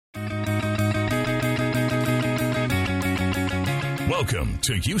Welcome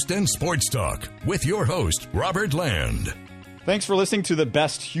to Houston Sports Talk with your host, Robert Land. Thanks for listening to the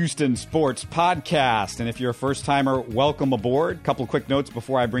Best Houston Sports Podcast. And if you're a first-timer, welcome aboard. Couple of quick notes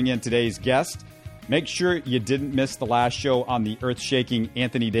before I bring in today's guest. Make sure you didn't miss the last show on the earth-shaking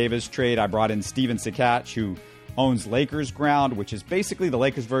Anthony Davis trade. I brought in Steven Sakach, who owns Lakers Ground, which is basically the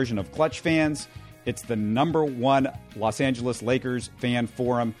Lakers version of Clutch Fans. It's the #1 Los Angeles Lakers fan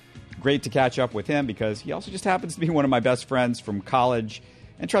forum. Great to catch up with him because he also just happens to be one of my best friends from college.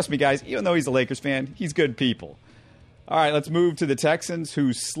 And trust me, guys, even though he's a Lakers fan, he's good people. All right, let's move to the Texans,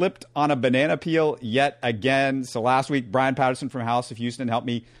 who slipped on a banana peel yet again. So last week, Brian Patterson from House of Houston helped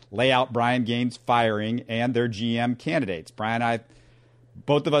me lay out Brian Gaines' firing and their GM candidates. Brian,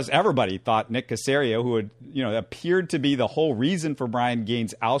 both of us, everybody thought Nick Caserio, who had, appeared to be the whole reason for Brian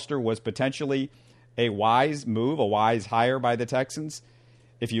Gaines' ouster, was potentially a wise move, a wise hire by the Texans.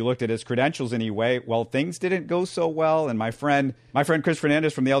 If you looked at his credentials anyway, well, things didn't go so well. And my friend Chris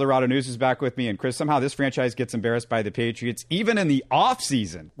Fernandez from the El Dorado News is back with me. And Chris, somehow this franchise gets embarrassed by the Patriots, even in the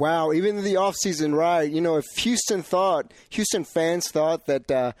offseason. Wow, even in the offseason, right. If Houston fans thought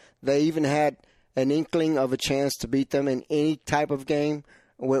that they even had an inkling of a chance to beat them in any type of game,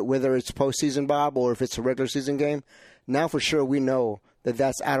 whether it's postseason, Bob, or if it's a regular season game, now for sure we know that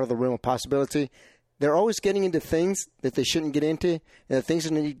that's out of the realm of possibility. They're always getting into things that they shouldn't get into, and the things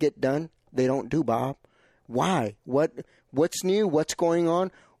that need to get done, they don't do, Bob. Why? What's new? What's going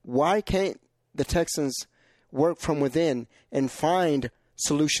on? Why can't the Texans work from within and find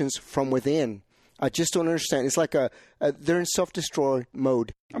solutions from within? I just don't understand. It's like they're in self-destroy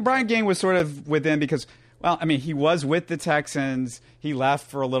mode. Brian Gaines was sort of within because, he was with the Texans. He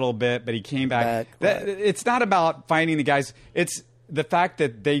left for a little bit, but he came back. Right. It's not about finding the guys. It's the fact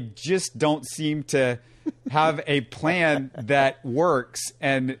that they just don't seem to have a plan that works,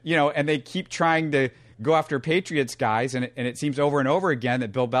 and they keep trying to go after Patriots guys, and it seems over and over again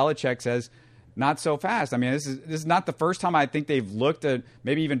that Bill Belichick says, not so fast. This is not the first time I think they've looked at,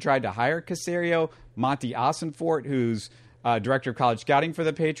 maybe even tried to hire Caserio. Monty Ossenfort, who's director of college scouting for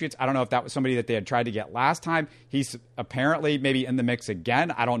the Patriots. I don't know if that was somebody that they had tried to get last time. He's apparently maybe in the mix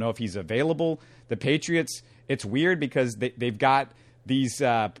again. I don't know if he's available. The Patriots, it's weird because they've got these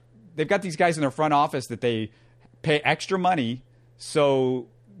guys in their front office that they pay extra money so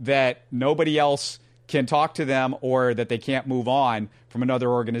that nobody else can talk to them or that they can't move on from another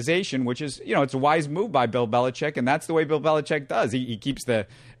organization, which is, it's a wise move by Bill Belichick, and that's the way Bill Belichick does. He keeps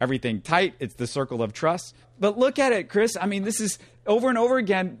everything tight. It's the circle of trust. But look at it, Chris. This is over and over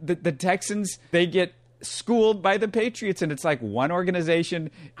again. The Texans, they get schooled by the Patriots, and it's like one organization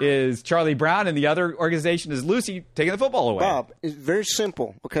is Charlie Brown and the other organization is Lucy taking the football away. Bob, it's very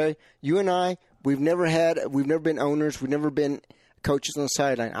simple, okay? You and I, we've never been owners, we've never been coaches on the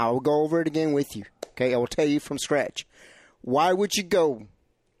sideline. I will go over it again with you, okay? I will tell you from scratch. Why would you go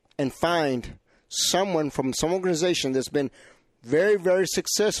and find someone from some organization that's been very, very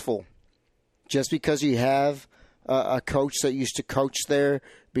successful just because you have a coach that used to coach there,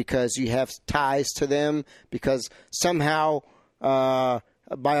 because you have ties to them, because somehow by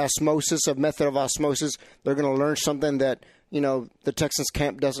osmosis, a method of osmosis, they're going to learn something that, the Texans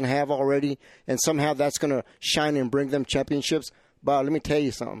camp doesn't have already, and somehow that's going to shine and bring them championships. But let me tell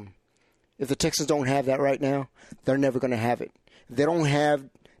you something. If the Texans don't have that right now, they're never going to have it. If they don't have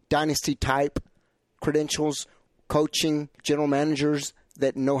dynasty-type credentials, coaching, general managers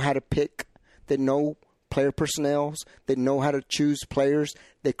that know how to pick, that know player personnel, that know how to choose players,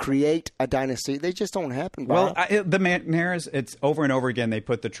 that create a dynasty. They just don't happen, Bob. Well, the Mariners, it's over and over again, they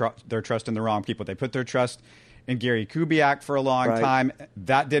put their trust in the wrong people. They put their trust in Gary Kubiak for a long time.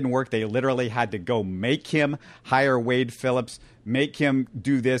 That didn't work. They literally had to go make him hire Wade Phillips, make him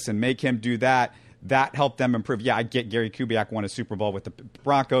do this and make him do that. That helped them improve. Yeah, I get Gary Kubiak won a Super Bowl with the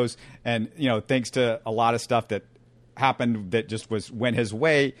Broncos, and thanks to a lot of stuff that happened that just went his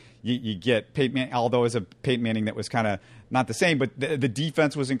way. You get Peyton Manning, although it was a Peyton Manning that was kind of not the same, but the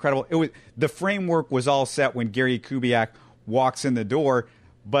defense was incredible. The framework was all set when Gary Kubiak walks in the door.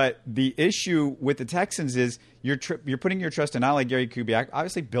 But the issue with the Texans is you're putting your trust in not only Gary Kubiak,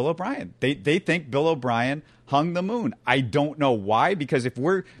 obviously Bill O'Brien. They think Bill O'Brien hung the moon. I don't know why, because if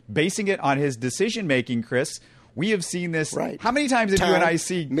we're basing it on his decision making, Chris, we have seen this. Right. How many times did you and I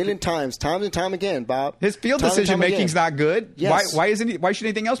see? Million times, time and time again, Bob. His field decision making's not good. Yes. Why should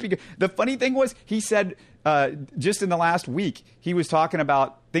anything else be good? The funny thing was, he said just in the last week, he was talking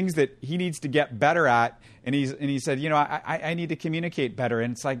about things that he needs to get better at. And he said, I need to communicate better.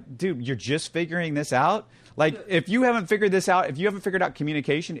 And it's like, dude, you're just figuring this out. Like, if you haven't figured this out, if you haven't figured out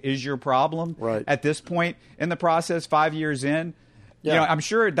communication is your problem right at this point in the process, 5 years in, You know, I'm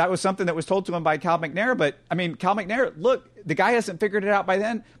sure that was something that was told to him by Cal McNair. But I mean, Cal McNair, look, the guy hasn't figured it out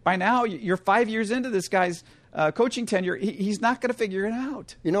by now. You're 5 years into this guy's coaching tenure. He's not going to figure it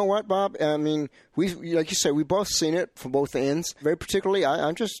out. You know what, Bob? I mean, like you said, we both seen it from both ends. Very particularly,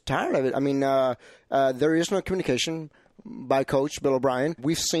 I'm just tired of it. I mean, there is no communication by Coach Bill O'Brien.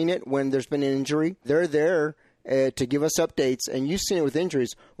 We've seen it when there's been an injury. They're there to give us updates, and you've seen it with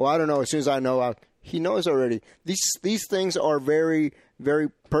injuries. Well, I don't know. As soon as I know, he knows already. These things are very, very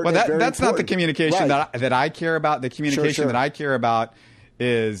pertinent. Well, that's not the communication that I care about. The communication that I care about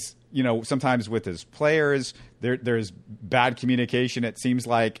is, you know, sometimes with his players, there's bad communication. It seems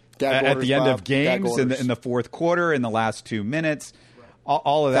like at the end of games in the fourth quarter, in the last 2 minutes.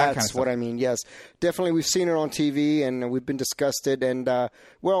 All of that kind of stuff. That's what I mean, yes. Definitely, we've seen it on TV, and we've been disgusted. And,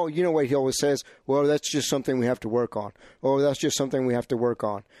 well, you know what he always says? Well, that's just something we have to work on. Oh, that's just something we have to work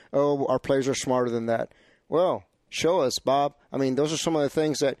on. Oh, our players are smarter than that. Well, show us, Bob. I mean, those are some of the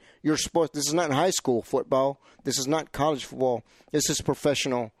things that you're supposed – this is not high school football. This is not college football. This is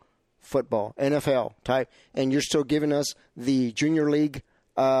professional football, NFL type. And you're still giving us the junior league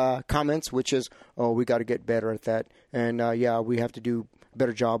comments, which is, oh, we got to get better at that. And, yeah, we have to do a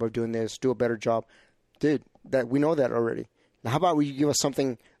better job of doing this, do a better job. Dude, that we know that already. Now, how about you give us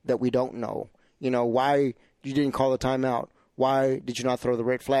something that we don't know? You know, why you didn't call the timeout? Why did you not throw the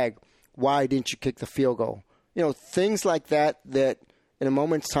red flag? Why didn't you kick the field goal? You know, things like that in a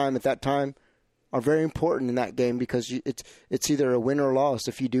moment's time at that time are very important in that game because it's either a win or a loss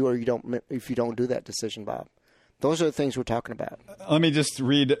if you do or you don't if you don't do that decision, Bob. Those are the things we're talking about. Let me just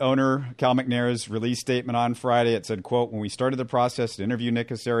read owner Cal McNair's release statement on Friday. It said, quote, "When we started the process to interview Nick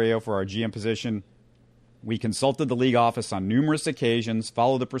Caserio for our GM position, we consulted the league office on numerous occasions,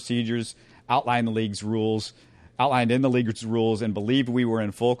 followed the procedures outlined in the league's rules, and believed we were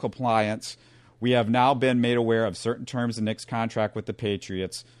in full compliance. We have now been made aware of certain terms in Nick's contract with the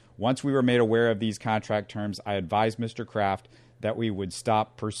Patriots. Once we were made aware of these contract terms, I advised Mr. Kraft that we would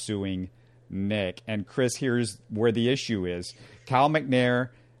stop pursuing Nick." And Chris, here's where the issue is. Cal McNair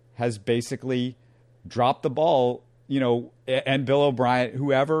has basically dropped the ball, you know, and Bill O'Brien,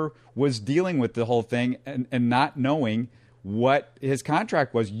 whoever was dealing with the whole thing and not knowing what his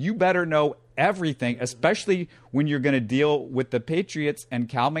contract was. You better know everything, especially when you're going to deal with the Patriots. And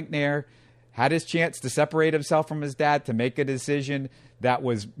Cal McNair had his chance to separate himself from his dad, to make a decision that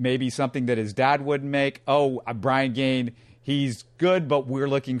was maybe something that his dad wouldn't make. Oh, Brian Gaine, he's good, but we're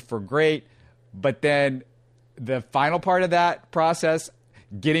looking for great. But then the final part of that process,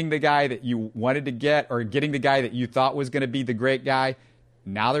 getting the guy that you wanted to get or getting the guy that you thought was going to be the great guy,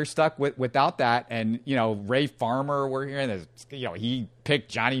 now they're stuck without that. And, you know, Ray Farmer, we're hearing this, you know, he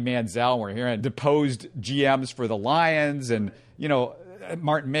picked Johnny Manziel. We're hearing deposed GMs for the Lions and, you know,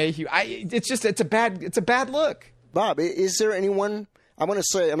 Martin Mayhew. It's a bad look. Bob, is there anyone, I'm not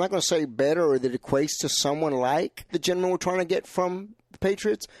going to say better or that equates to someone like the gentleman we're trying to get from the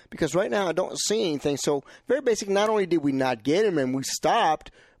Patriots? Because right now I don't see anything. So very basic, not only did we not get him and we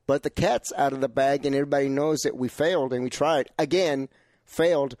stopped, but the cat's out of the bag and everybody knows that we failed and we tried. Again,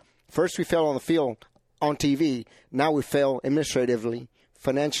 failed. First we failed on the field, on TV. Now we fail administratively,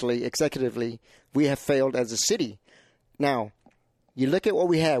 financially, executively. We have failed as a city. Now, you look at what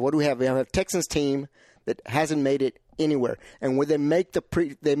we have. What do we have? We have a Texans team that hasn't made it anywhere, and when they make the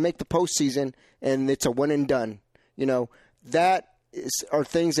postseason, and it's a one and done. You know, are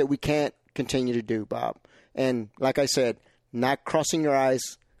things that we can't continue to do, Bob. And like I said, not dotting your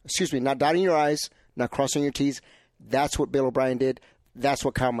I's, not crossing your T's. That's what Bill O'Brien did. That's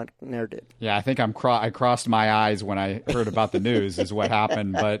what Cal McNair did. Yeah, I think I crossed my eyes when I heard about the news is what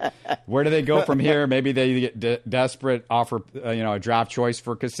happened. But where do they go from here? Maybe they get desperate, offer a draft choice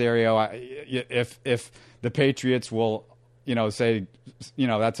for Caserio. If the Patriots will, say,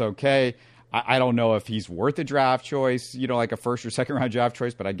 that's okay. I don't know if he's worth a draft choice, like a first or second round draft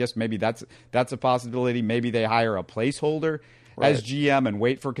choice. But I guess maybe that's a possibility. Maybe they hire a placeholder as GM and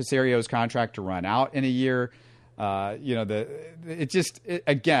wait for Caserio's contract to run out in a year. I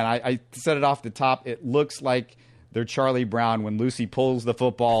said it off the top. It looks like they're Charlie Brown when Lucy pulls the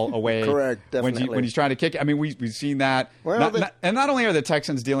football away. Correct, definitely. When he's trying to kick it. I mean, we've seen that. And not only are the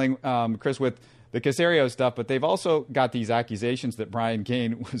Texans dealing, Chris, with the Caserio stuff, but they've also got these accusations that Brian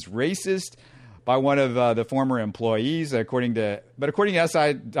Gaine was racist by one of the former employees, according to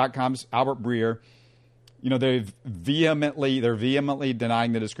SI.com's Albert Breer. They're vehemently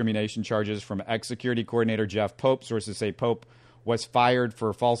denying the discrimination charges from ex-security coordinator Jeff Pope. Sources say Pope was fired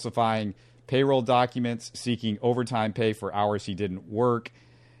for falsifying payroll documents, seeking overtime pay for hours he didn't work.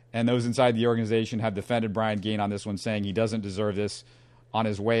 And those inside the organization have defended Brian Gaine on this one, saying he doesn't deserve this on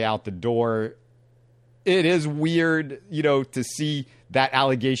his way out the door. it is weird, to see that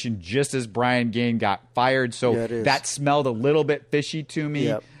allegation just as Brian Gaine got fired. So that smelled a little bit fishy to me.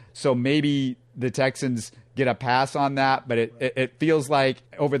 Yep. So maybe the Texans get a pass on that, but it feels like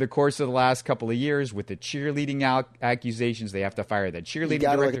over the course of the last couple of years with the cheerleading accusations, they have to fire the cheerleading You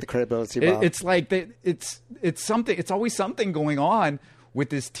got to director. look at the credibility, Bob. It's like it's something. It's always something going on with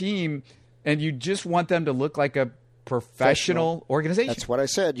this team, and you just want them to look like a professional organization. That's what I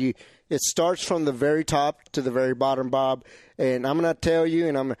said. It starts from the very top to the very bottom, Bob. And I'm going to tell you,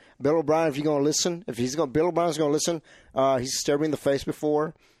 and Bill O'Brien, if you're going to listen, Bill O'Brien's going to listen. He's stared me in the face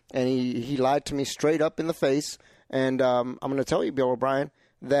before, and he lied to me straight up in the face. And I'm going to tell you, Bill O'Brien,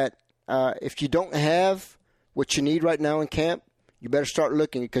 that if you don't have what you need right now in camp, you better start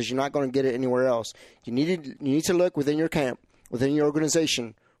looking, because you're not going to get it anywhere else. You need to look within your camp, within your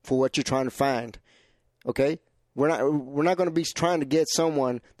organization, for what you're trying to find. Okay? We're not going to be trying to get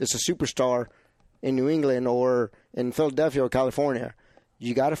someone that's a superstar in New England or in Philadelphia or California.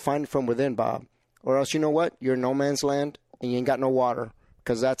 You got to find it from within, Bob. Or else, you know what? You're in no man's land and you ain't got no water,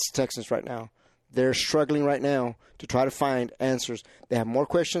 because that's Texans right now. They're struggling right now to try to find answers. They have more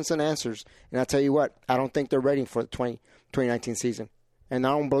questions than answers. And I tell you what, I don't think they're ready for the 2019 season. And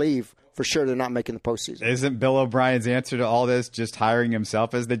I don't believe for sure they're not making the postseason. Isn't Bill O'Brien's answer to all this just hiring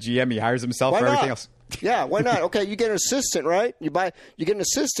himself as the GM? He hires himself for everything else. Yeah, why not? Okay, you get an assistant, right? You get an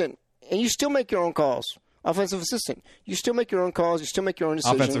assistant, and you still make your own calls. Offensive assistant. You still make your own calls. You still make your own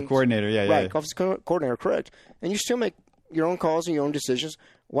decisions. Offensive coordinator, yeah. Offensive coordinator, correct. And you still make your own calls and your own decisions.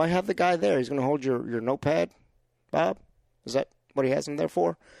 Why have the guy there? He's going to hold your notepad, Bob? Is that what he has him there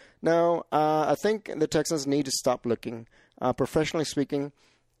for? No, I think the Texans need to stop looking. Professionally speaking,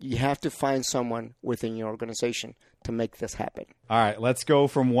 you have to find someone within your organization to make this happen. All right, let's go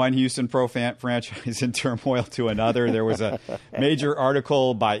from one Houston Pro franchise in turmoil to another. There was a major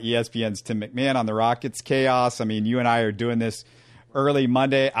article by ESPN's Tim McMahon on the Rockets' chaos. I mean, you and I are doing this early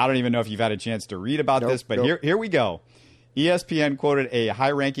Monday. I don't even know if you've had a chance to read about this, but here we go. ESPN quoted a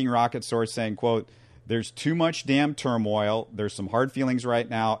high-ranking Rocket source saying, quote, "There's too much damn turmoil. There's some hard feelings right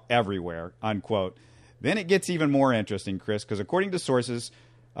now everywhere," unquote. Then it gets even more interesting, Chris, because according to sources,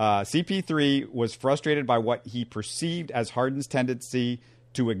 CP3 was frustrated by what he perceived as Harden's tendency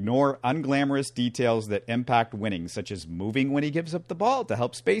to ignore unglamorous details that impact winning, such as moving when he gives up the ball to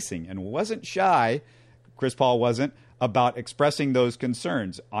help spacing, and wasn't shy, Chris Paul wasn't, about expressing those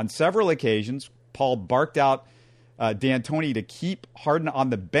concerns. On several occasions, Paul barked out D'Antoni to keep Harden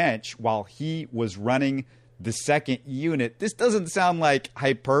on the bench while he was running the second unit. This doesn't sound like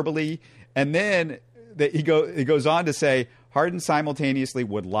hyperbole. And then he goes on to say Harden simultaneously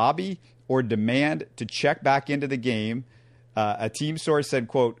would lobby or demand to check back into the game. A team source said,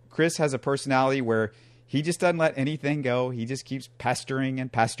 quote, "Chris has a personality where he just doesn't let anything go. He just keeps pestering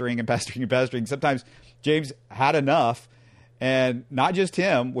and pestering and pestering and pestering." Sometimes James had enough. And not just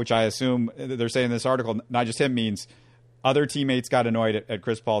him, which I assume they're saying in this article, not just him means other teammates got annoyed at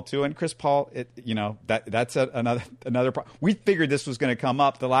Chris Paul too. And Chris Paul, that's another problem. We figured this was going to come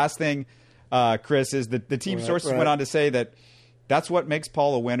up. The last thing, Chris, is that the team sources went on to say that that's what makes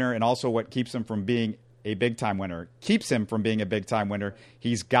Paul a winner, and also what keeps him from being a big-time winner. Keeps him from being a big-time winner.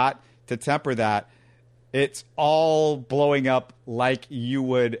 He's got to temper that. It's all blowing up like you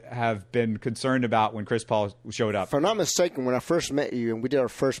would have been concerned about when Chris Paul showed up. If I'm not mistaken, when I first met you and we did our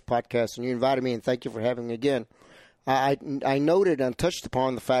first podcast and you invited me, and thank you for having me again, I noted and touched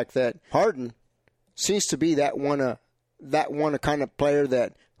upon the fact that Harden seems to be that one kind of player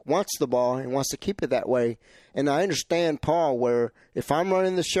that wants the ball and wants to keep it that way. And I understand Paul, where if I'm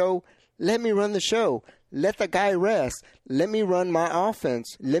running the show, let me run the show. Let the guy rest. Let me run my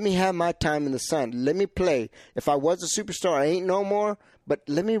offense. Let me have my time in the sun. Let me play. If I was a superstar, I ain't no more. But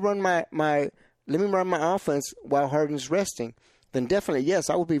let me run my offense while Harden's resting. Then definitely, yes,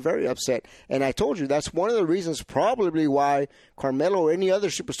 I would be very upset. And I told you that's one of the reasons probably why Carmelo or any other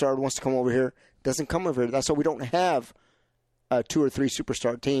superstar who wants to come over here doesn't come over here. That's why we don't have a 2 or 3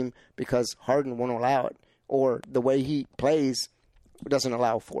 superstar team, because Harden won't allow it, or the way he plays doesn't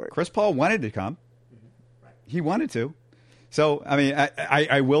allow for it. Chris Paul wanted to come. He wanted to. So, I mean,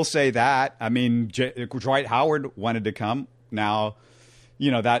 I will say that. I mean, Dwight Howard wanted to come. Now,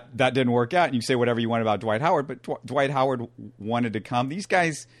 that didn't work out. And you can say whatever you want about Dwight Howard, but Dwight Howard wanted to come. These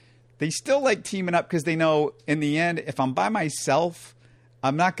guys, they still like teaming up because they know in the end, if I'm by myself,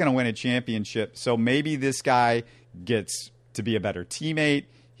 I'm not going to win a championship. So maybe this guy gets to be a better teammate.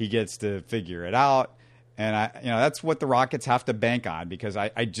 He gets to figure it out. And that's what the Rockets have to bank on, because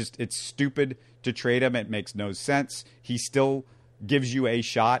it's stupid to trade him. It makes no sense. He still gives you a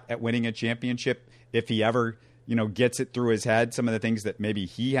shot at winning a championship if he ever, gets it through his head, some of the things that maybe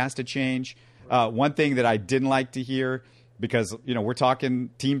he has to change. One thing that I didn't like to hear, because we're talking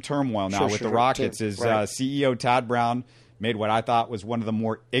team turmoil now with the Rockets, is CEO Tad Brown made what I thought was one of the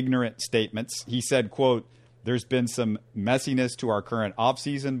more ignorant statements. He said, quote, "There's been some messiness to our current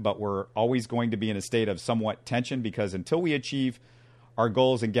offseason, but we're always going to be in a state of somewhat tension because until we achieve our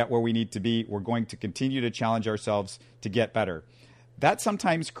goals and get where we need to be, we're going to continue to challenge ourselves to get better." That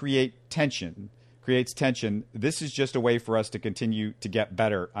sometimes creates tension. This is just a way for us to continue to get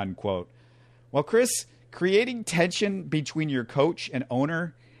better, unquote. Well, Chris, creating tension between your coach and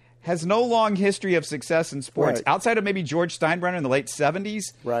owner has no long history of success in sports. Right. Outside of maybe George Steinbrenner in the late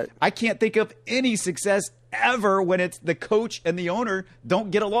 70s, right. I can't think of any success ever when it's the coach and the owner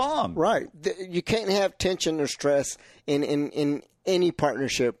don't get along. Right. You can't have tension or stress in any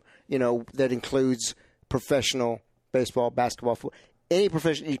partnership, that includes professional baseball, basketball, football. Any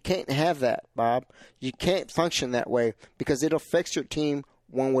profession, you can't have that, Bob. You can't function that way because it affects your team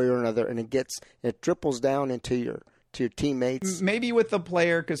one way or another, and it trickles down into your teammates. Maybe with the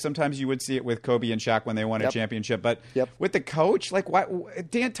player, because sometimes you would see it with Kobe and Shaq when they won a championship. But with the coach, like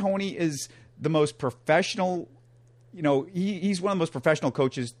D'Antoni is the most professional. He's one of the most professional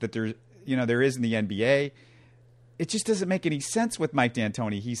coaches that there is in the NBA. It just doesn't make any sense with Mike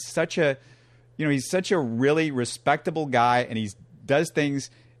D'Antoni. He's such a really respectable guy, and he does things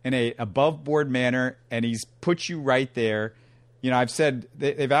in a above board manner, and he's put you right there. I've said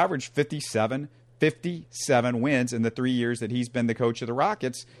they've averaged 57 wins in the 3 years that he's been the coach of the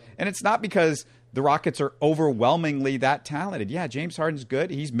Rockets. And it's not because the Rockets are overwhelmingly that talented. Yeah, James Harden's good.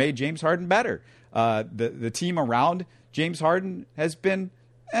 He's made James Harden better. The team around James Harden has been,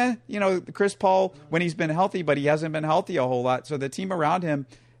 Chris Paul when he's been healthy, but he hasn't been healthy a whole lot. So the team around him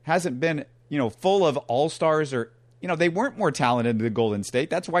hasn't been, full of all-stars or, they weren't more talented than Golden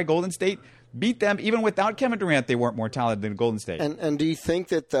State. That's why Golden State beat them. Even without Kevin Durant, they weren't more talented than Golden State. And do you think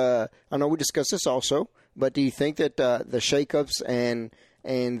that I know we discussed this also, but do you think that the shakeups and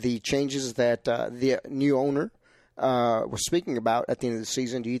the changes that the new owner was speaking about at the end of the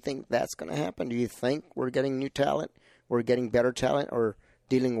season, do you think that's going to happen? Do you think we're getting new talent, we're getting better talent, or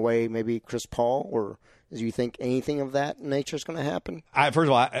dealing away maybe Chris Paul, or do you think anything of that nature is going to happen? First of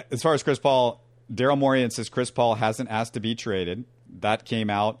all, as far as Chris Paul, Daryl Morey says Chris Paul hasn't asked to be traded. That came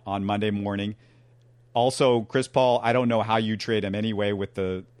out on Monday morning. Also, Chris Paul, I don't know how you trade him anyway with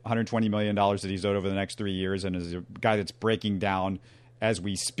the $120 million that he's owed over the next 3 years, and is a guy that's breaking down as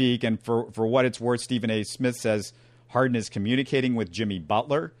we speak. And for what it's worth, Stephen A. Smith says Harden is communicating with Jimmy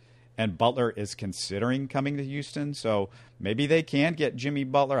Butler, and Butler is considering coming to Houston. So maybe they can get Jimmy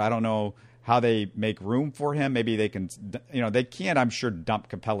Butler. I don't know how they make room for him. Maybe they can, they can't, I'm sure, dump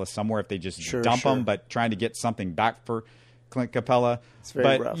Capella somewhere if they just dump him, but trying to get something back for Clint Capella. It's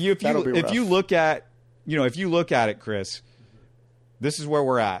very rough. If you look at it, Chris, this is where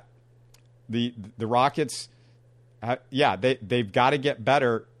we're at. The Rockets, they've got to get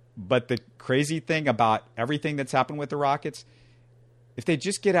better. But the crazy thing about everything that's happened with the Rockets, if they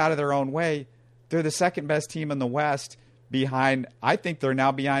just get out of their own way, they're the second best team in the West. I think they're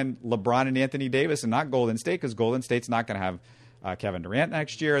now behind LeBron and Anthony Davis, and not Golden State, because Golden State's not going to have Kevin Durant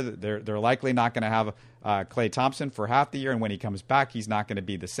next year. They're likely not going to have Klay Thompson for half the year, and when he comes back, he's not going to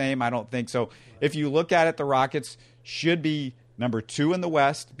be the same, I don't think. So if you look at it, the Rockets should be number 2 in the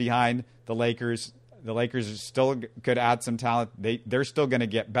West behind the Lakers. The Lakers still could add some talent. They're still going to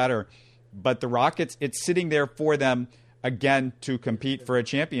get better. But the Rockets, it's sitting there for them, again, to compete for a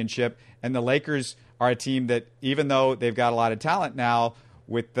championship. And the Lakers are a team that, even though they've got a lot of talent now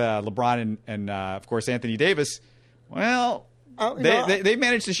with LeBron and of course, Anthony Davis, well, they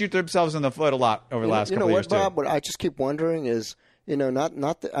managed to shoot themselves in the foot a lot over the last couple of years, too. Bob, what I just keep wondering is,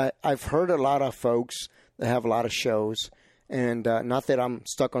 I've heard a lot of folks that have a lot of shows, and not that I'm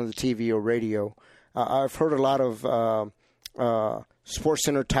stuck on the TV or radio. I've heard a lot of Sports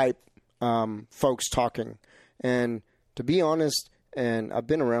Center type folks talking, and to be honest, and I've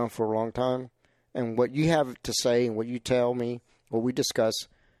been around for a long time, and what you have to say and what you tell me, what we discuss,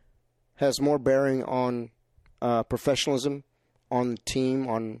 has more bearing on professionalism, on the team,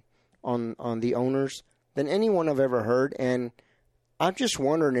 on the owners than anyone I've ever heard. And I'm just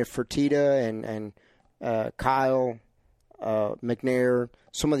wondering if Fertitta and Kyle McNair,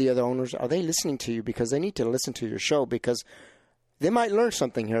 some of the other owners, are they listening to you? Because they need to listen to your show, because they might learn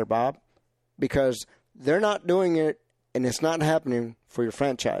something here, Bob, because they're not doing it and it's not happening for your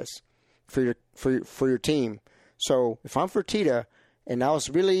franchise, for your team. So if I'm Fertitta and I was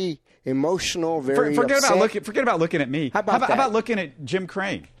really emotional, very forget upset, about looking at me. How about looking at Jim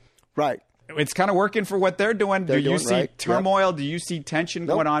Crane? Right. It's kind of working for what they're doing. Do you see turmoil? Yep. Do you see tension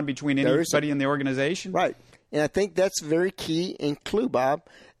going on between anybody in the organization? Right. And I think that's very key and clue, Bob,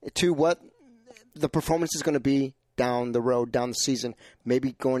 to what the performance is going to be down the road, down the season,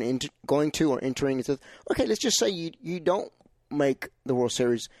 maybe going to or entering into. Okay, let's just say you don't make the World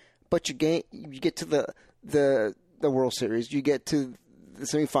Series, but you get to the World Series, you get to the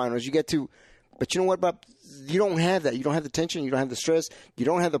semifinals, but you know what, Bob? You don't have that. You don't have the tension. You don't have the stress. You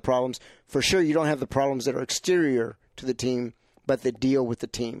don't have the problems. For sure, you don't have the problems that are exterior to the team, but that deal with the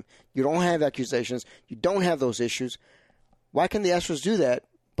team. You don't have accusations. You don't have those issues. Why can the Astros do that,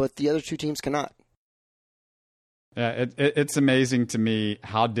 but the other two teams cannot? Yeah, it's amazing to me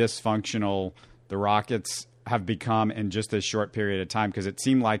how dysfunctional the Rockets have become in just a short period of time, because it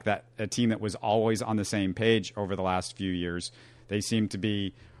seemed like that a team that was always on the same page over the last few years. They seem to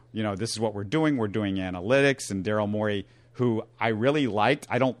be, this is what we're doing. We're doing analytics. And Daryl Morey, who I really liked,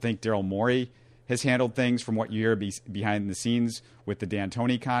 I don't think Daryl Morey has handled things from what you hear behind the scenes with the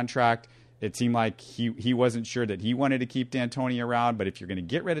D'Antoni contract. It seemed like he wasn't sure that he wanted to keep D'Antoni around. But if you're going to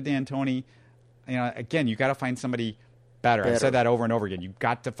get rid of D'Antoni, again, you got to find somebody better. I've said that over and over again. You've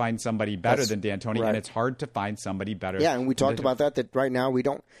got to find somebody better than D'Antoni, right. And it's hard to find somebody better. Yeah, and we talked about that right now we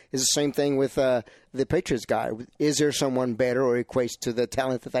don't. It's the same thing with the Patriots guy. Is there someone better or equates to the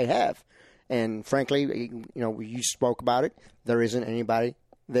talent that they have? And frankly, you spoke about it. There isn't anybody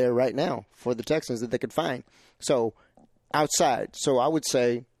there right now for the Texans that they could find. So outside. So I would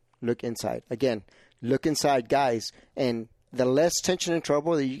say look inside. Again, look inside, guys. And the less tension and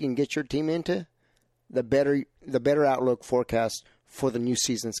trouble that you can get your team into, the better outlook forecast for the new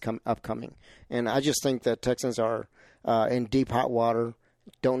seasons upcoming. And I just think that Texans are in deep hot water,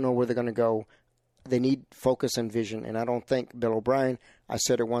 don't know where they're going to go. They need focus and vision. And I don't think Bill O'Brien, I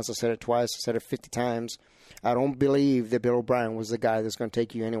said it once, I said it twice, I said it 50 times, I don't believe that Bill O'Brien was the guy that's going to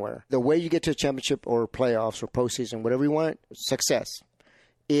take you anywhere. The way you get to a championship or playoffs or postseason, whatever you want, success,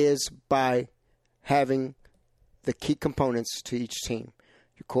 is by having the key components to each team.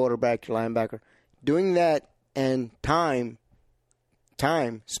 Your quarterback, your linebacker. Doing that and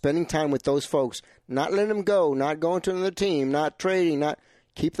spending time with those folks, not letting them go, not going to another team, not trading, not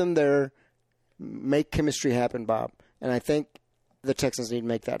keep them there, make chemistry happen, Bob. And I think the Texans need to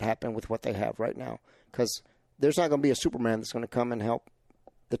make that happen with what they have right now, because there's not going to be a Superman that's going to come and help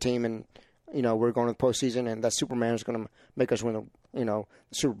the team, and we're going to the postseason, and that Superman is going to make us win the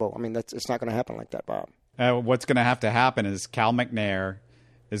Super Bowl. I mean, it's not going to happen like that, Bob. What's going to have to happen is Cal McNair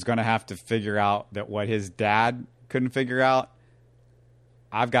is going to have to figure out that what his dad couldn't figure out.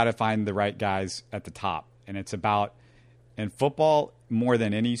 I've got to find the right guys at the top. And it's about, in football, more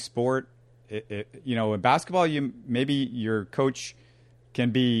than any sport, in basketball, maybe your coach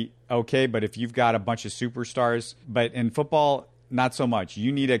can be okay, but if you've got a bunch of superstars, but in football, not so much.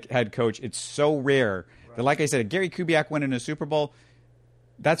 You need a head coach. It's so rare that, like I said, Gary Kubiak winning a Super Bowl,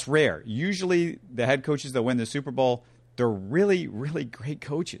 that's rare. Usually the head coaches that win the Super Bowl, they're really, really great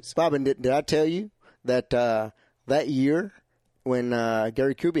coaches. Bob, and did I tell you that that year when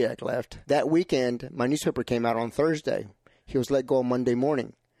Gary Kubiak left, that weekend, my newspaper came out on Thursday. He was let go on Monday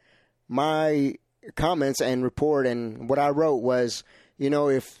morning. My comments and report and what I wrote was,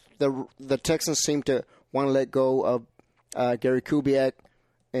 if the Texans seem to want to let go of Gary Kubiak,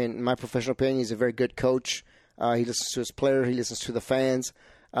 in my professional opinion, he's a very good coach. He listens to his players. He listens to the fans.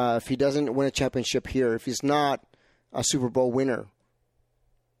 If he doesn't win a championship here, if he's not a Super Bowl winner,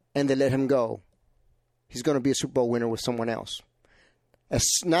 and they let him go, he's going to be a Super Bowl winner with someone else. It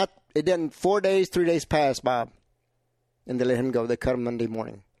didn't 4 days, 3 days pass, Bob, and they let him go. They cut him Monday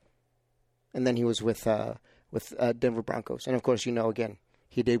morning, and then he was with Denver Broncos. And of course, again,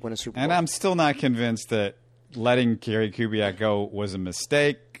 he did win a Super Bowl. And I'm still not convinced that letting Gary Kubiak go was a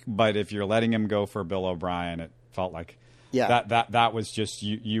mistake. But if you're letting him go for Bill O'Brien, it felt like that was just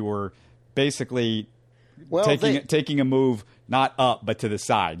you were basically taking a move not up but to the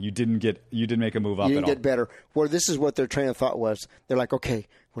side. You didn't make a move up at all. You didn't get better. Well, this is what their train of thought was. They're like, okay,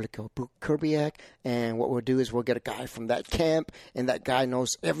 we'll go Kubiak, and what we'll do is we'll get a guy from that camp, and that guy knows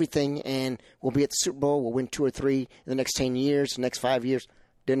everything, and we'll be at the Super Bowl. We'll win 2 or 3 in the next 10 years, the next 5 years.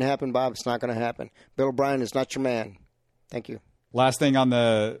 Didn't happen, Bob. It's not going to happen. Bill O'Brien is not your man. Thank you. Last thing on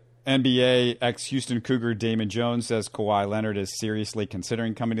the NBA, ex-Houston Cougar Damon Jones says Kawhi Leonard is seriously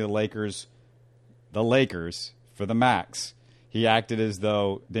considering coming to the Lakers for the max. He acted as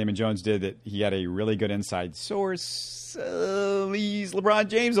though Damon Jones did that he had a really good inside source. He's LeBron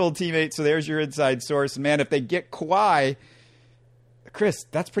James' old teammate, so there's your inside source. And, man, if they get Kawhi, Chris,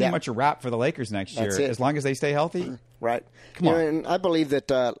 that's pretty much a wrap for the Lakers next year, as long as they stay healthy. Right. Come on. And I believe that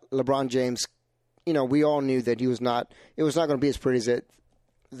LeBron James, we all knew that it was not going to be as pretty as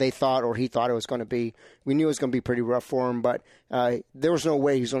they thought or he thought it was going to be. We knew it was going to be pretty rough for him, but there was no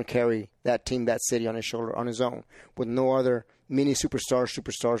way he was going to carry that team, that city on his shoulder on his own with no other mini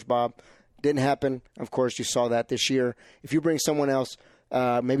superstars, Bob. Didn't happen. Of course, you saw that this year. If you bring someone else,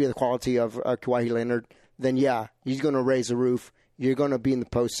 maybe the quality of Kawhi Leonard, then yeah, he's going to raise the roof. You're going to be in the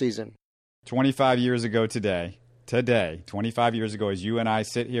postseason. 25 years ago today, 25 years ago, as you and I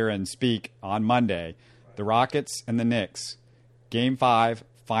sit here and speak on Monday, the Rockets and the Knicks, Game 5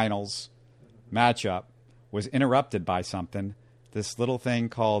 finals matchup was interrupted by something, this little thing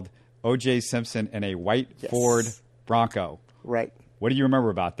called O.J. Simpson in a white Ford Bronco. Right. What do you remember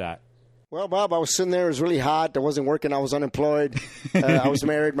about that? Well, Bob, I was sitting there. It was really hot. I wasn't working. I was unemployed. I was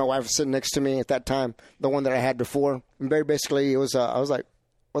married. My wife was sitting next to me at that time, the one that I had before. And very basically, it was. I was like,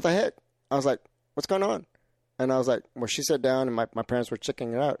 what the heck? I was like, what's going on? And I was like, well, she sat down, and my parents were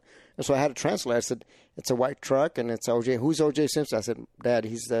checking it out. And so I had to translate. I said, it's a white truck, and it's O.J. Who's O.J. Simpson? I said, Dad,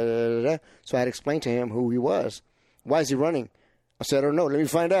 he's da-da-da-da. So I had to explain to him who he was. Why is he running? I said, I don't know. Let me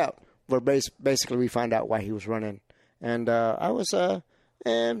find out. Well, basically, we find out why he was running. And I was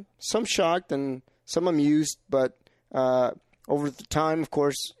some shocked and some amused, but over the time, of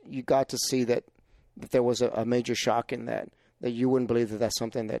course, you got to see that there was a major shock in that you wouldn't believe that that's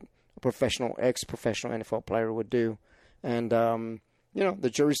something that a ex-professional NFL player would do. And, the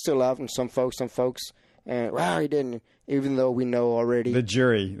jury's still out, and some folks, and wow, he didn't, even though we know already. The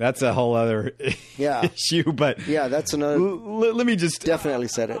jury, that's a whole other issue. But yeah, that's another. Let me just definitely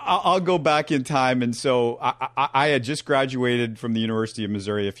said it. I'll go back in time, and so I had just graduated from the University of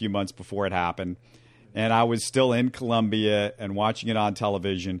Missouri a few months before it happened, and I was still in Columbia and watching it on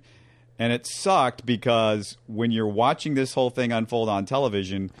television, and it sucked because when you're watching this whole thing unfold on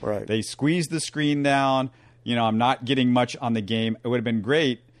television, right. They squeezed the screen down. I'm not getting much on the game. It would have been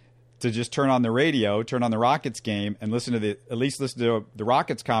great to just turn on the radio, turn on the Rockets game, and listen to the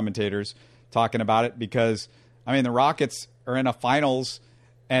Rockets commentators talking about it, because the Rockets are in a finals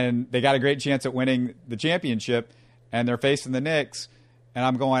and they got a great chance at winning the championship, and they're facing the Knicks, and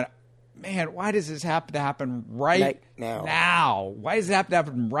I'm going, man, why does this have to happen right now? Why does it have to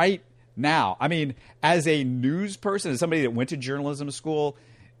happen right now? As a news person, as somebody that went to journalism school,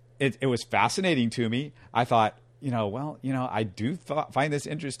 it was fascinating to me. I thought, I do find this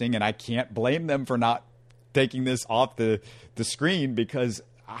interesting, and I can't blame them for not taking this off the screen, because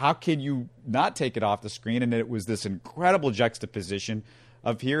how can you not take it off the screen? And it was this incredible juxtaposition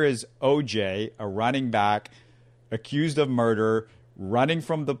of here is O.J., a running back, accused of murder, running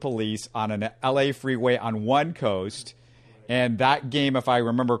from the police on an L.A. freeway on one coast. And that game, if I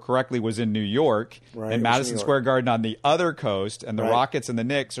remember correctly, was in New York, right, and Madison Square Garden on the other coast, and the right. Rockets and the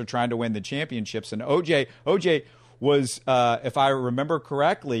Knicks are trying to win the championships. And OJ was, if I remember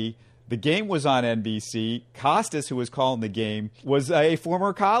correctly, the game was on NBC. Costas, who was calling the game, was a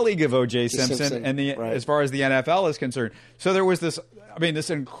former colleague of O.J. Simpson, and right. as far as the NFL is concerned. So there was this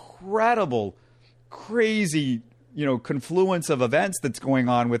incredible, crazy, confluence of events that's going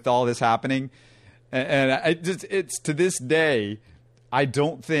on with all this happening. And it's to this day, I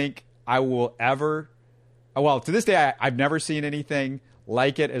don't think I will ever. Well, to this day, I've never seen anything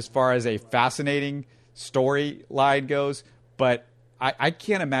like it as far as a fascinating storyline goes. But I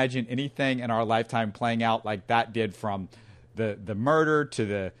can't imagine anything in our lifetime playing out like that did, from the murder to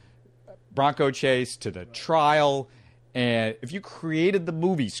the Bronco chase to the trial. And if you created the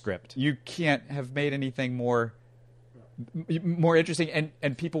movie script, you can't have made anything more interesting.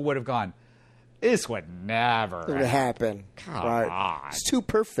 And people would have gone, this would never happen. Come right. on. It's too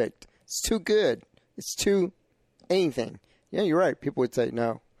perfect. It's too good. It's too anything. Yeah, you're right. People would say,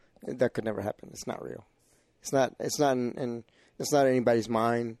 no, that could never happen. It's not real. It's not in anybody's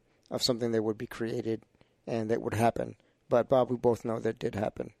mind of something that would be created and that would happen. But Bob, we both know that did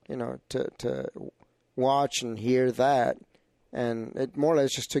happen. To watch and hear that, and it more or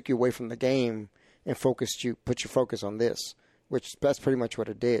less just took you away from the game and put your focus on this, which that's pretty much what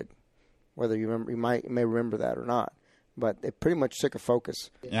it did. Whether you may remember that or not, but it pretty much took a focus.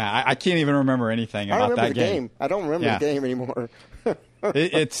 Yeah, I can't even remember anything about that game. I don't remember the game anymore.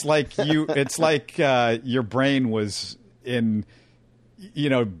 It's like your brain was in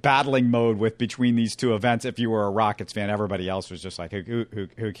battling mode between these two events. If you were a Rockets fan, everybody else was just like,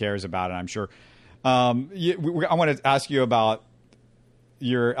 who cares about it? I'm sure. I want to ask you about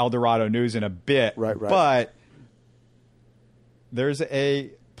your El Dorado news in a bit, right. But there's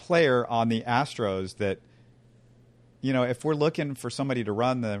a player on the Astros that, if we're looking for somebody to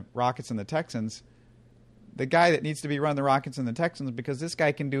run the Rockets and the Texans, the guy that needs to be running the Rockets and the Texans, because this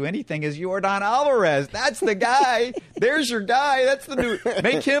guy can do anything, is Yordan Alvarez. That's the guy. There's your guy. That's the new.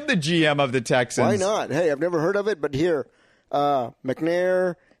 Make him the GM of the Texans. Why not? Hey, I've never heard of it, but here,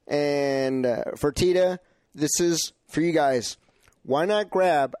 McNair and Fertitta, this is for you guys. Why not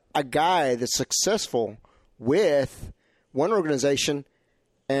grab a guy that's successful with one organization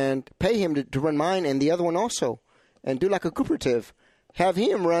and pay him to run mine and the other one also, and do like a cooperative. Have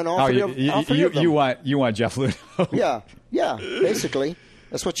him run all three of them. You want Jeff Luhnow? Yeah, basically.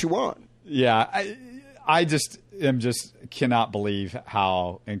 That's what you want. Yeah, I just cannot believe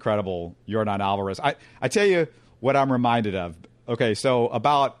how incredible Yordan Alvarez. I tell you what I'm reminded of. Okay, so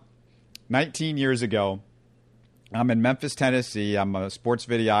about 19 years ago, I'm in Memphis, Tennessee. I'm a sports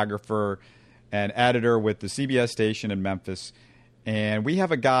videographer and editor with the CBS station in Memphis. And we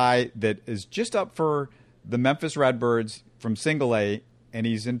have a guy that is just up for the Memphis Redbirds from Single A, and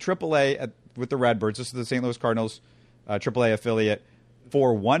he's in AAA with the Redbirds. This is the St. Louis Cardinals AAA affiliate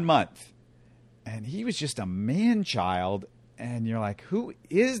for 1 month. And he was just a man-child. And you're like, who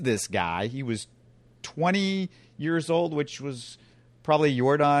is this guy? He was 20 years old, which was probably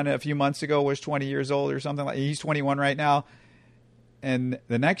Yordan a few months ago was 20 years old or something like that. He's 21 right now. And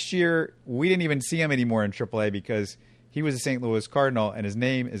the next year, we didn't even see him anymore in AAA because he was a St. Louis Cardinal, and his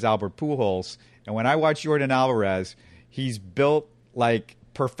name is Albert Pujols. And when I watch Yordan Alvarez, he's built like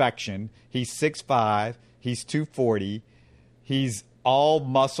perfection. He's 6'5", he's 240, he's all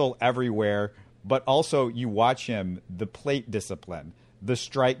muscle everywhere. But also, you watch him, the plate discipline, the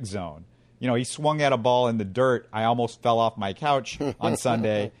strike zone. You know, he swung at a ball in the dirt. I almost fell off my couch on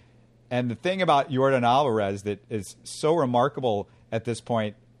Sunday. And the thing about Yordan Alvarez that is so remarkable at this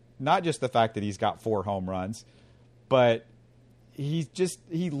point, not just the fact that he's got 4 home runs, but he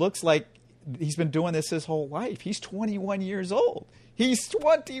looks like he's been doing this his whole life. He's 21 years old. He's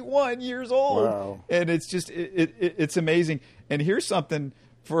 21 years old. Wow. And it's just, it's amazing. And here's something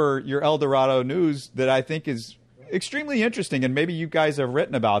for your El Dorado News that I think is extremely interesting. And maybe you guys have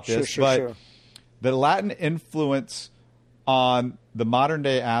written about this, sure. The Latin influence on the modern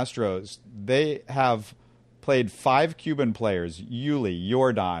day Astros, they have played 5 Cuban players: Yuli,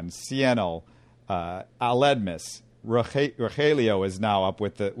 Yordan, Cieno, Aledmus, Rogelio is now up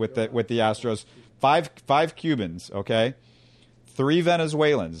with the Astros. Five Cubans, okay? 3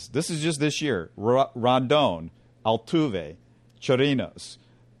 Venezuelans. This is just this year: Rondon, Altuve, Chirinos.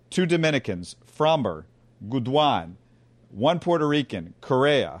 2 Dominicans: Fromber, Guduan. 1 Puerto Rican: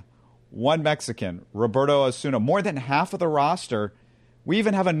 Correa. 1 Mexican: Roberto Osuna. More than half of the roster. We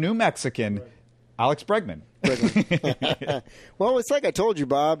even have a new Mexican, Alex Bregman. Well, it's like I told you,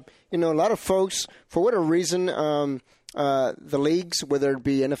 Bob. You know, a lot of folks, for whatever reason, the leagues, whether it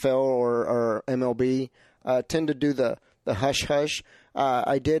be NFL or MLB, tend to do the hush-hush.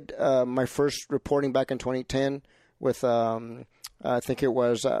 I did my first reporting back in 2010 with, I think it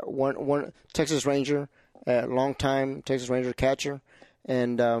was one Texas Ranger, long-time Texas Ranger catcher.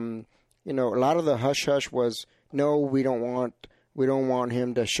 And, you know, a lot of the hush-hush was, no, we don't want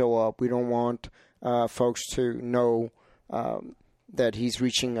him to show up. We don't want folks to know that he's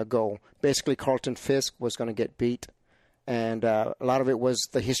reaching a goal. Basically, Carlton Fisk was going to get beat, and a lot of it was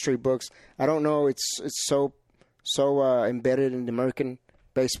the history books. I don't know. It's so embedded in American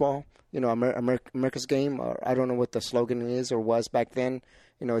baseball. You know, America's game. Or I don't know what the slogan is or was back then.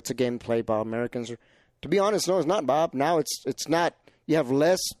 You know, it's a game played by Americans. To be honest, no, it's not, Bob. Now it's not. You have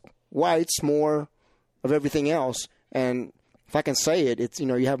less whites, more of everything else, and if I can say it, it's, you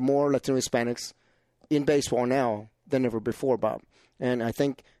know, you have more Latino Hispanics in baseball now than ever before, Bob. And I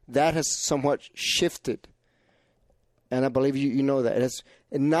think that has somewhat shifted. And I believe you know that. It's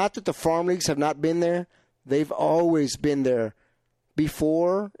not that the farm leagues have not been there. They've always been there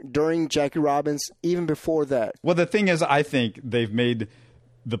before, during Jackie Robinson, even before that. Well, the thing is, I think they've made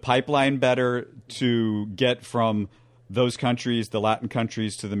the pipeline better to get from those countries, the Latin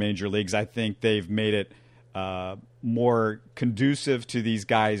countries, to the major leagues. I think they've made it more conducive to these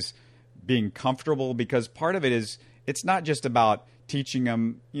guys being comfortable, because part of it is it's not just about teaching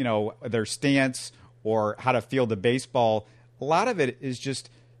them, you know, their stance or how to field the baseball. A lot of it is just,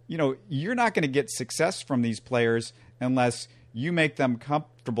 you know, you're not going to get success from these players unless you make them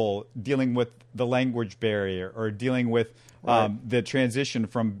comfortable dealing with the language barrier or dealing with the transition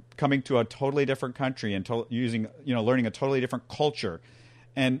from coming to a totally different country and learning a totally different culture.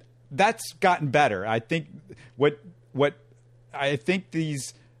 And that's gotten better. I think what I think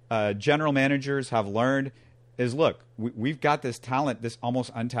these general managers have learned is, look, we've got this talent, this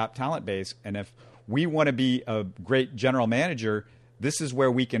almost untapped talent base, and if we want to be a great general manager, this is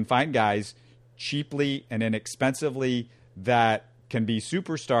where we can find guys cheaply and inexpensively that can be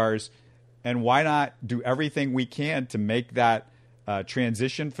superstars. And why not do everything we can to make that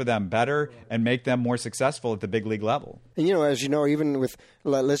transition for them better and make them more successful at the big league level? And, you know, as you know, even with,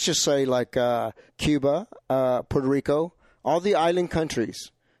 let's just say like Cuba, Puerto Rico, all the island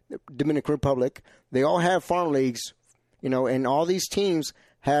countries, Dominican Republic, they all have farm leagues, you know, and all these teams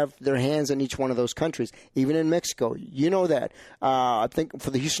have their hands in each one of those countries, even in Mexico. You know that. I think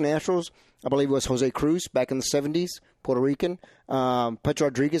for the Houston Astros, I believe it was Jose Cruz back in the 70s, Puerto Rican. Pedro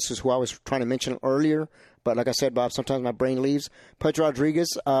Rodriguez is who I was trying to mention earlier. But like I said, Bob, sometimes my brain leaves. Pedro Rodriguez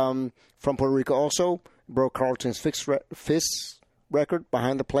from Puerto Rico also broke Carlton's fist record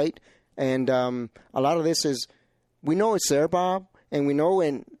behind the plate. And a lot of this is, we know it's there, Bob, and we know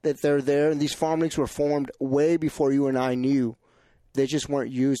that they're there. And these farm leagues were formed way before you and I knew. They just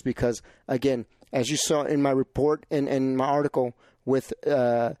weren't used because, again, as you saw in my report and in my article with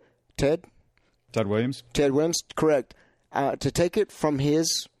Ted Williams. Ted Williams, correct. To take it from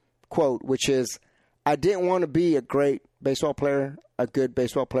his quote, which is, I didn't want to be a great baseball player, a good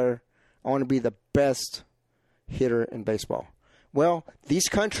baseball player. I want to be the best hitter in baseball. Well, these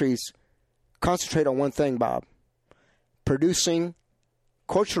countries concentrate on one thing, Bob, producing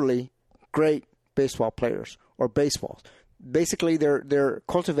culturally great baseball players or baseballs. Basically, they're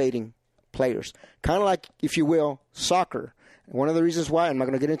cultivating players, kind of like, if you will, soccer. One of the reasons why, I'm not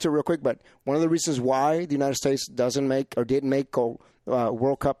going to get into it real quick, but one of the reasons why the United States didn't make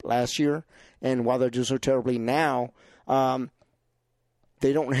World Cup last year, and why they're doing so terribly now,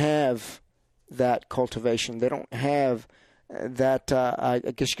 they don't have that cultivation. They don't have that, I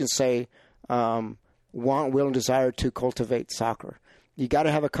guess you can say, want, will, and desire to cultivate soccer. You got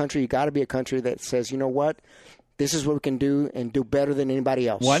to have a country. You got to be a country that says, you know what, this is what we can do and do better than anybody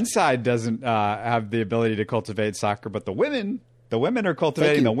else. One side doesn't have the ability to cultivate soccer, but the women are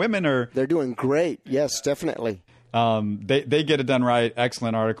cultivating. They're doing great. Yes, definitely. They get it done right.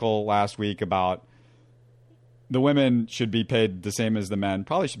 Excellent article last week about the women should be paid the same as the men.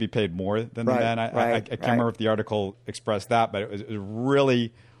 Probably should be paid more than the men. I can't remember if the article expressed that, but it was a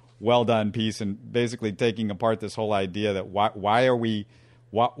really well done piece and basically taking apart this whole idea that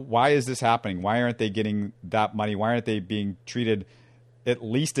why is this happening? Why aren't they getting that money? Why aren't they being treated at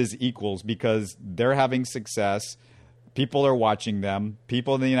least as equals? Because they're having success. People are watching them.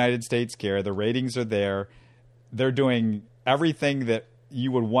 People in the United States care. The ratings are there. They're doing everything that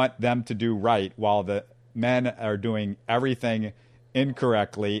you would want them to do right, while the men are doing everything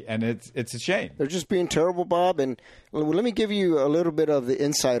incorrectly, and it's a shame. They're just being terrible, Bob. And let me give you a little bit of the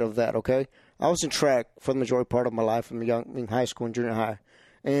insight of that, okay? I was in track for the majority part of my life in high school and junior high.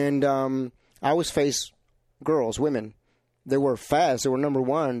 And I always faced girls, women. They were fast. They were number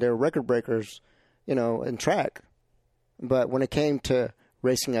one. They were record breakers, in track. But when it came to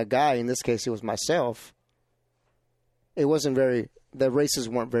racing a guy, in this case it was myself, the races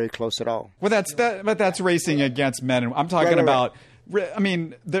weren't very close at all. Well, that's racing against men. I'm talking about, I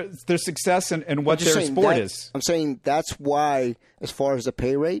mean, their success and what their sport is. I'm saying that's why, as far as the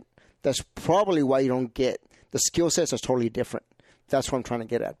pay rate, that's probably why you don't get the skill sets are totally different. That's what I'm trying to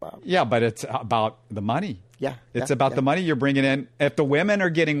get at, Bob. Yeah, but it's about the money. Yeah. It's about the money you're bringing in. If the women are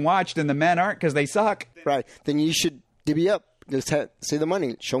getting watched and the men aren't because they suck. Right. Then you should divvy up. Just see the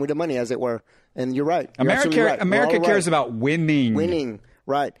money. Show me the money, as it were. And you're right. America cares about winning. Winning.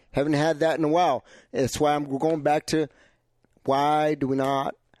 Right. Haven't had that in a while. That's why we're going back to, why do we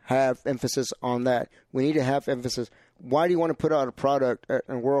not have emphasis on that? We need to have emphasis. Why do you want to put out a product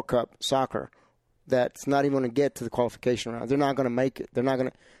in World Cup soccer that's not even going to get to the qualification round? They're not going to make it. They're not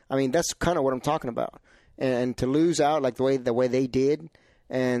going to. I mean, that's kind of what I'm talking about. And to lose out like the way they did,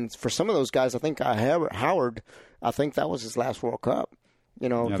 and for some of those guys, I think Howard, I think that was his last World Cup. The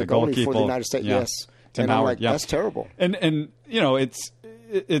goalie for the United States. Yeah. Yes, Tim and Howard, I'm like, yeah. That's terrible. And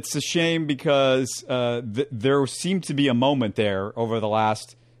it's a shame because there seemed to be a moment there over the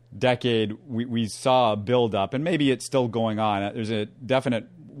last decade. We saw a buildup, and maybe it's still going on. There's a definite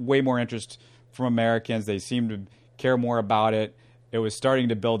way more interest from Americans. They seem to care more about it. It was starting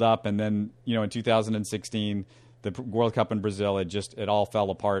to build up, and then in 2016, the World Cup in Brazil, it all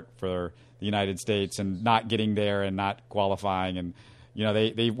fell apart for the United States, and not getting there and not qualifying, and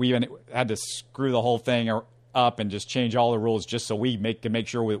we even had to screw the whole thing up and just change all the rules just so we can make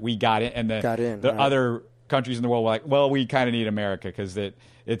sure that we got it, and the other countries in the world were like, well, we kind of need America because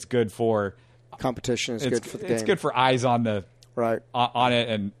it's good for competition. It's good for the game. It's good for eyes on the on it,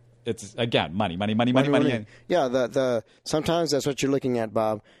 and it's again money. Yeah, sometimes that's what you're looking at,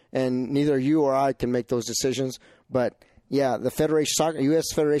 Bob, and neither you or I can make those decisions. But yeah, the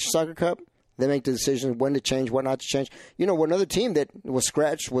U.S. Federation Soccer Cup, they make the decision when to change, what not to change. Another team that was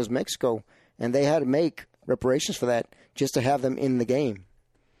scratched was Mexico, and they had to make reparations for that just to have them in the game,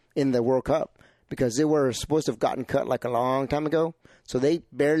 in the World Cup, because they were supposed to have gotten cut like a long time ago. So they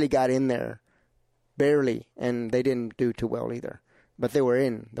barely got in there, and they didn't do too well either. But they were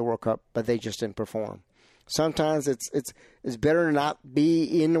in the World Cup, but they just didn't perform. Sometimes it's better to not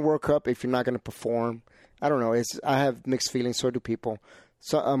be in the World Cup if you're not going to perform. I don't know. I have mixed feelings. So do people.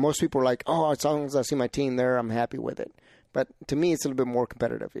 So most people are like, oh, as long as I see my team there, I'm happy with it. But to me, it's a little bit more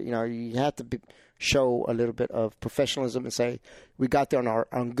competitive. You know, you have to show a little bit of professionalism and say we got there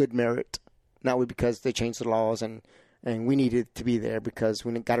on good merit, not because they changed the laws and we needed to be there because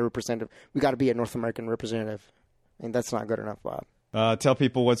we got a representative. We got to be a North American representative, and that's not good enough, Bob. Tell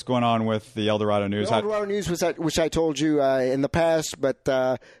people what's going on with the El Dorado News. The El Dorado News, which I told you in the past, but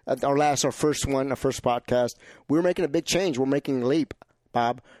our first podcast, we were making a big change. We're making a leap,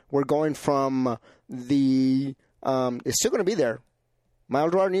 Bob. We're going from it's still going to be there. My El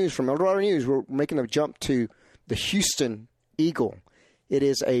Dorado News, from El Dorado News, we're making a jump to the Houston Eagle. It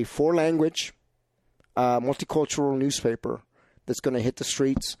is a 4-language, multicultural newspaper that's going to hit the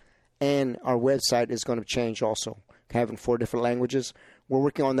streets, and our website is going to change also, having 4 different languages. We're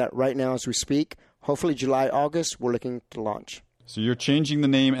working on that right now as we speak. Hopefully July, August, we're looking to launch. So you're changing the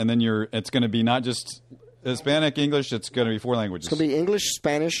name, and then it's going to be not just Hispanic, English, it's going to be 4 languages. It's going to be English,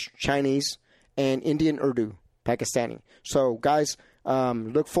 Spanish, Chinese, and Indian Urdu, Pakistani. So, guys,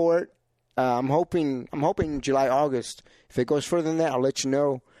 look for it. I'm hoping July, August. If it goes further than that, I'll let you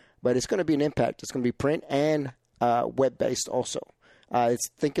know. But it's going to be an impact. It's going to be print and web-based also. I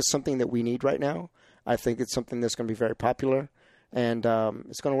think it's something that we need right now. I think it's something that's going to be very popular. And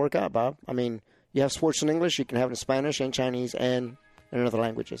it's going to work out, Bob. I mean, you have sports in English. You can have it in Spanish and Chinese and in other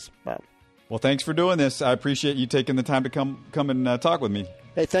languages, Bob. Well, thanks for doing this. I appreciate you taking the time to come and talk with me.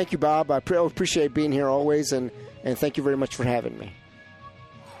 Hey, thank you, Bob. I appreciate being here always, and thank you very much for having me.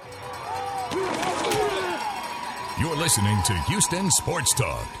 You're listening to Houston Sports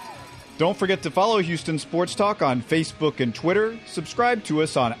Talk. Don't forget to follow Houston Sports Talk on Facebook and Twitter. Subscribe to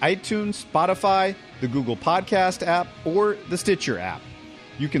us on iTunes, Spotify, the Google Podcast app, or the Stitcher app.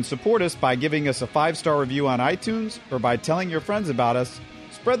 You can support us by giving us a 5-star review on iTunes or by telling your friends about us.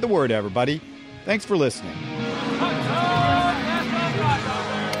 Spread the word, everybody. Thanks for listening.